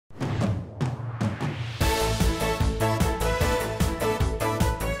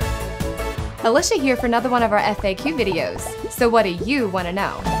Alicia here for another one of our FAQ videos. So what do you want to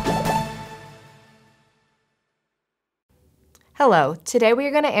know? Hello, today we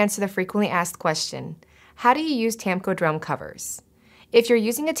are going to answer the frequently asked question, how do you use Tamco drum covers? If you're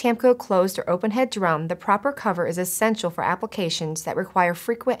using a Tamco closed or open head drum, the proper cover is essential for applications that require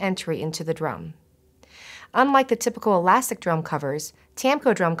frequent entry into the drum. Unlike the typical elastic drum covers,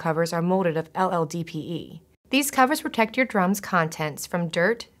 Tamco drum covers are molded of LLDPE. These covers protect your drum's contents from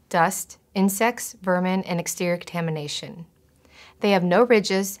dirt, dust, insects, vermin, and exterior contamination. They have no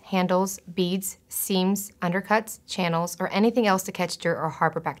ridges, handles, beads, seams, undercuts, channels, or anything else to catch dirt or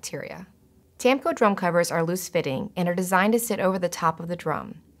harbor bacteria. Tamco drum covers are loose-fitting and are designed to sit over the top of the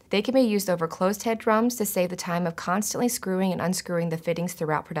drum. They can be used over closed-head drums to save the time of constantly screwing and unscrewing the fittings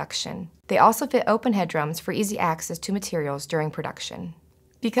throughout production. They also fit open-head drums for easy access to materials during production.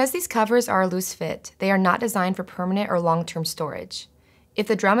 Because these covers are a loose fit, they are not designed for permanent or long-term storage. If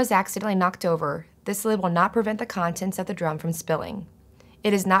the drum is accidentally knocked over, this lid will not prevent the contents of the drum from spilling.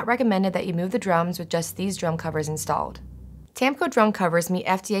 It is not recommended that you move the drums with just these drum covers installed. Tamco drum covers meet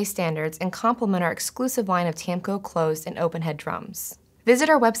FDA standards and complement our exclusive line of Tamco closed and open head drums. Visit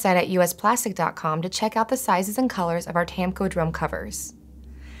our website at usplastic.com to check out the sizes and colors of our Tamco drum covers.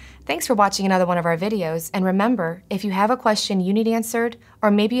 Thanks for watching another one of our videos, and remember, if you have a question you need answered,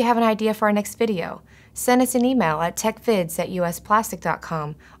 or maybe you have an idea for our next video, send us an email at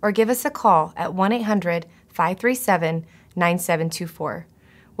techvids@usplastic.com or give us a call at 1-800-537-9724.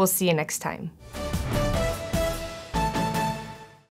 We'll see you next time.